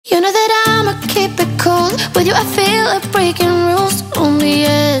You know that I'ma keep it cool. With you I feel like breaking rules. On the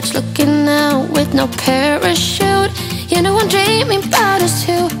edge, looking out with no parachute. You know I'm dreaming about us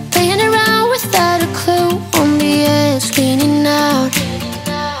two, playing around without a clue. On the edge, leaning out.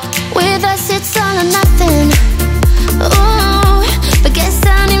 With us it's all or nothing. Ooh, but guess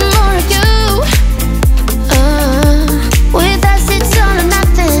I need more of you. With us it's all or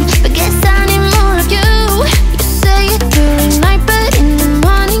nothing, but guess I need more of you. You say it during night, but in the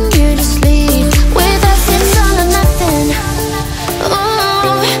morning you just leave. With us it's all or nothing.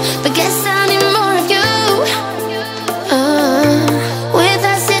 Ooh, but guess I need more of you. With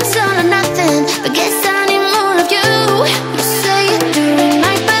us it's all or nothing, but guess I need more of you. You say it during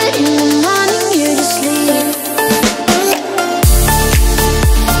night, but in the morning you just leave.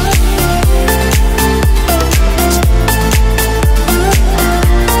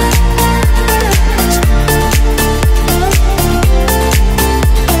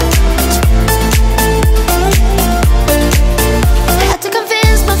 Had to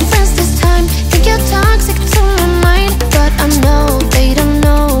convince my friends this time. Think you're toxic to my mind, but I know they don't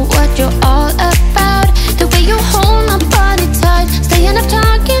know what you're all about. The way you hold my body tight, staying up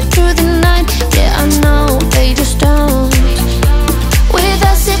talking through the night. Yeah, I know they just don't. With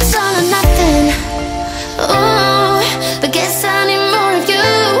us it's all or nothing. Ooh, but guess I need more of you.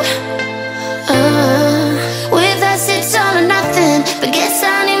 With us it's all or nothing, but guess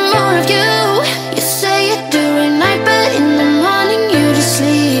I need more of you. You say it during night, but in the morning you just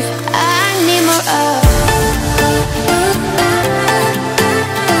leave. I need more of.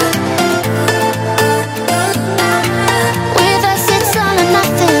 With us it's all or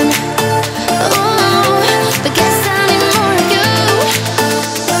nothing. Ooh, but guess I need more of you.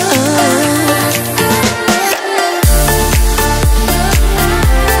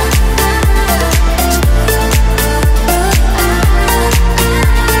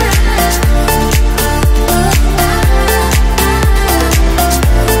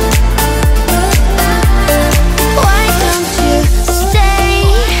 Why don't you stay?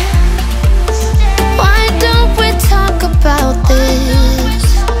 Why don't we talk about this?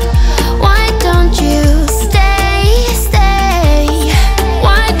 Why don't you stay?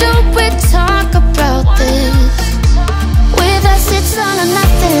 Why don't we talk about this? With us it's all or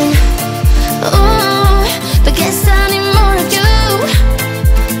nothing. Ooh, but guess I need more of you.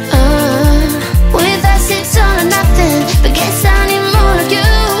 With us it's all or nothing, but guess I need more of you.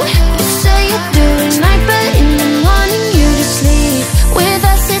 You say it during night, but in the morning you just leave. With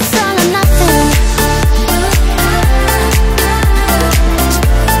us it's all or nothing.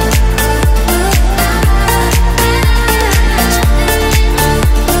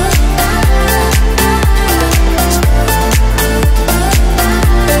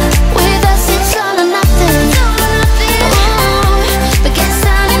 With us it's all or nothing. Ooh, but guess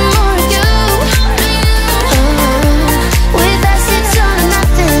I need more of you. With us it's all or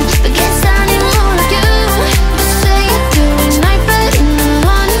nothing, but guess I need more of you. You say it during night, but in the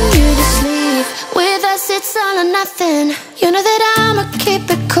morning you just leave. With us it's all or nothing. You know that I'ma keep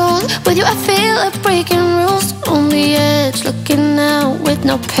it cool. With you I feel like breaking rules. On the edge, looking out with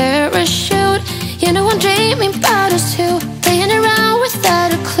no parachute. You know I'm dreaming about us two,